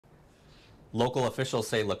Local officials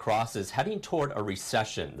say La Crosse is heading toward a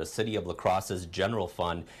recession. The city of La Crosse's general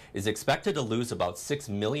fund is expected to lose about $6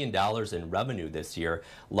 million in revenue this year,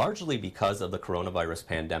 largely because of the coronavirus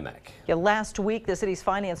pandemic. Yeah, last week, the city's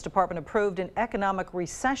finance department approved an economic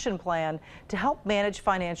recession plan to help manage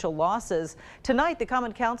financial losses. Tonight, the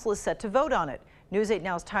Common Council is set to vote on it. News 8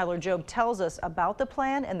 Now's Tyler Jobe tells us about the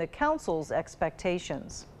plan and the council's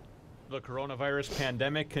expectations. The coronavirus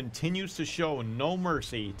pandemic continues to show no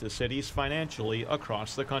mercy to cities financially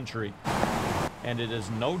across the country. And it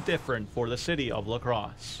is no different for the city of La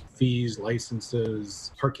Crosse. Fees,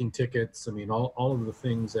 licenses, parking tickets, I mean, all of the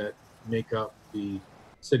things that make up the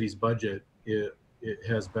city's budget, it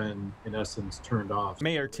has been, in essence, turned off.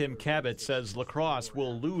 Mayor Tim Cabot says La Crosse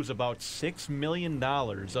will lose about $6 million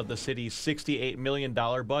of the city's $68 million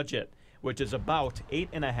budget, which is about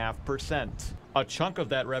 8.5%. A chunk of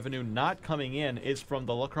that revenue not coming in is from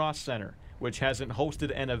the La Crosse Center, which hasn't hosted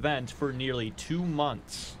an event for nearly 2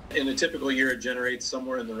 months. In a typical year, it generates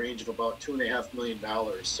somewhere in the range of about $2.5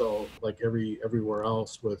 million. So like everywhere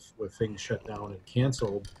else with things shut down and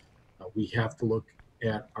canceled, we have to look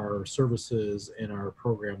at our services and our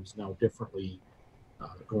programs now differently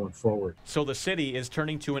going forward. So the city is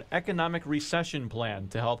turning to an economic recession plan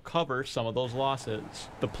to help cover some of those losses.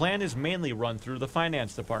 The plan is mainly run through the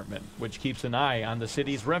finance department, which keeps an eye on the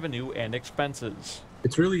city's revenue and expenses.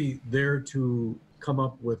 It's really there to come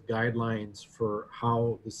up with guidelines for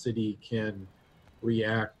how the city can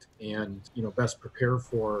react and, best prepare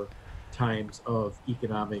for times of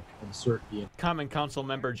economic uncertainty. Common Council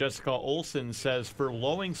member Jessica Olson says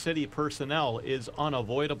furloughing city personnel is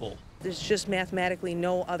unavoidable. There's just mathematically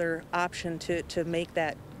no other option to make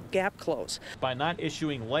that gap close. By not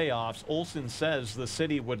issuing layoffs, Olson says the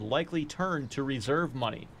city would likely turn to reserve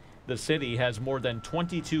money. The city has more than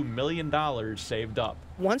 $22 million saved up.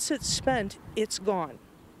 Once it's spent, it's gone.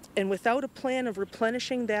 And without a plan of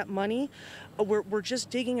replenishing that money, we're just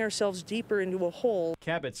digging ourselves deeper into a hole.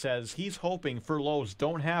 Cabot says he's hoping furloughs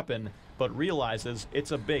don't happen, but realizes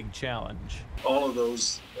it's a big challenge. All of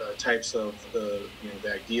those types of the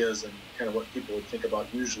ideas and kind of what people would think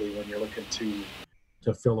about usually when you're looking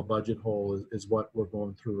to fill a budget hole is what we're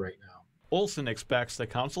going through right now. Olson expects the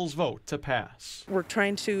council's vote to pass. We're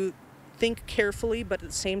trying to think carefully, but at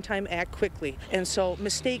the same time act quickly. And so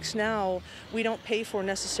mistakes now we don't pay for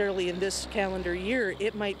necessarily in this calendar year.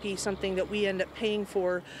 It might be something that we end up paying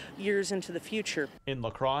for years into the future. In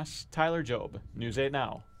La Crosse, Tyler Jobe, News 8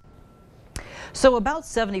 Now. So about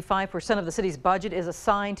 75% of the city's budget is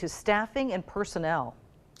assigned to staffing and personnel.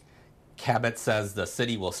 Cabot says the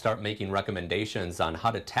city will start making recommendations on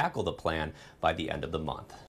how to tackle the plan by the end of the month.